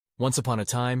Once upon a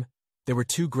time, there were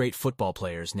two great football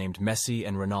players named Messi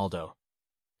and Ronaldo.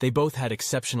 They both had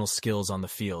exceptional skills on the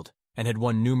field and had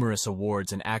won numerous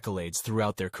awards and accolades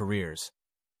throughout their careers.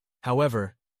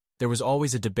 However, there was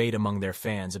always a debate among their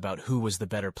fans about who was the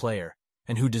better player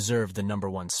and who deserved the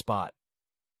 #1 spot.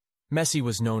 Messi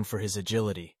was known for his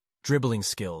agility, dribbling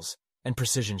skills, and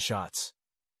precision shots.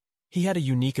 He had a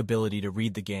unique ability to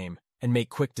read the game and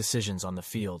make quick decisions on the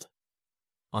field.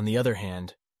 On the other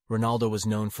hand, Ronaldo was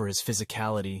known for his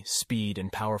physicality, speed, and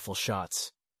powerful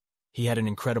shots. He had an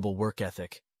incredible work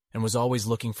ethic and was always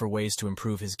looking for ways to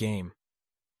improve his game.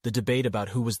 The debate about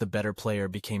who was the better player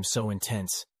became so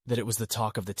intense that it was the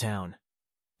talk of the town.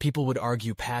 People would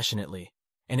argue passionately,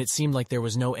 and it seemed like there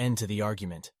was no end to the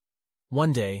argument.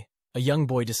 One day, a young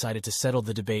boy decided to settle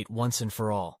the debate once and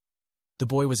for all. The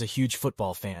boy was a huge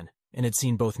football fan and had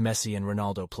seen both Messi and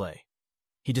Ronaldo play.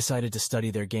 He decided to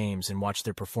study their games and watch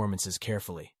their performances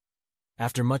carefully.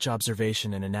 After much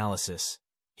observation and analysis,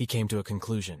 he came to a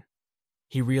conclusion.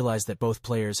 He realized that both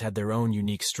players had their own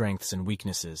unique strengths and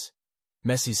weaknesses.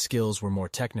 Messi's skills were more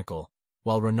technical,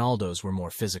 while Ronaldo's were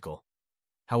more physical.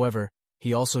 However,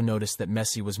 he also noticed that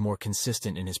Messi was more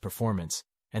consistent in his performance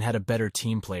and had a better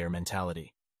team player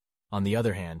mentality. On the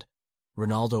other hand,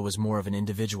 Ronaldo was more of an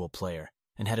individual player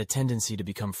and had a tendency to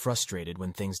become frustrated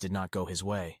when things did not go his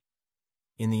way.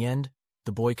 In the end,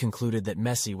 the boy concluded that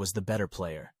Messi was the better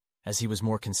player, as he was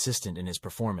more consistent in his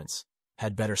performance,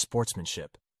 had better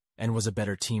sportsmanship, and was a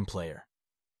better team player.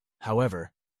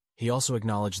 However, he also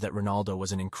acknowledged that Ronaldo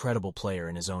was an incredible player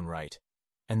in his own right,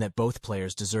 and that both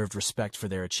players deserved respect for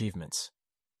their achievements.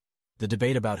 The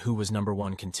debate about who was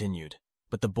 #1 continued,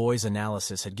 but the boy's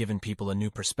analysis had given people a new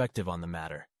perspective on the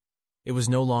matter. It was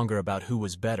no longer about who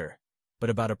was better, but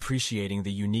about appreciating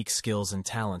the unique skills and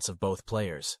talents of both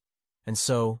players. And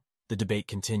so, the debate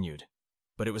continued,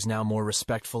 but it was now more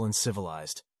respectful and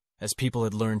civilized, as people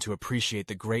had learned to appreciate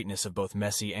the greatness of both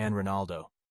Messi and Ronaldo.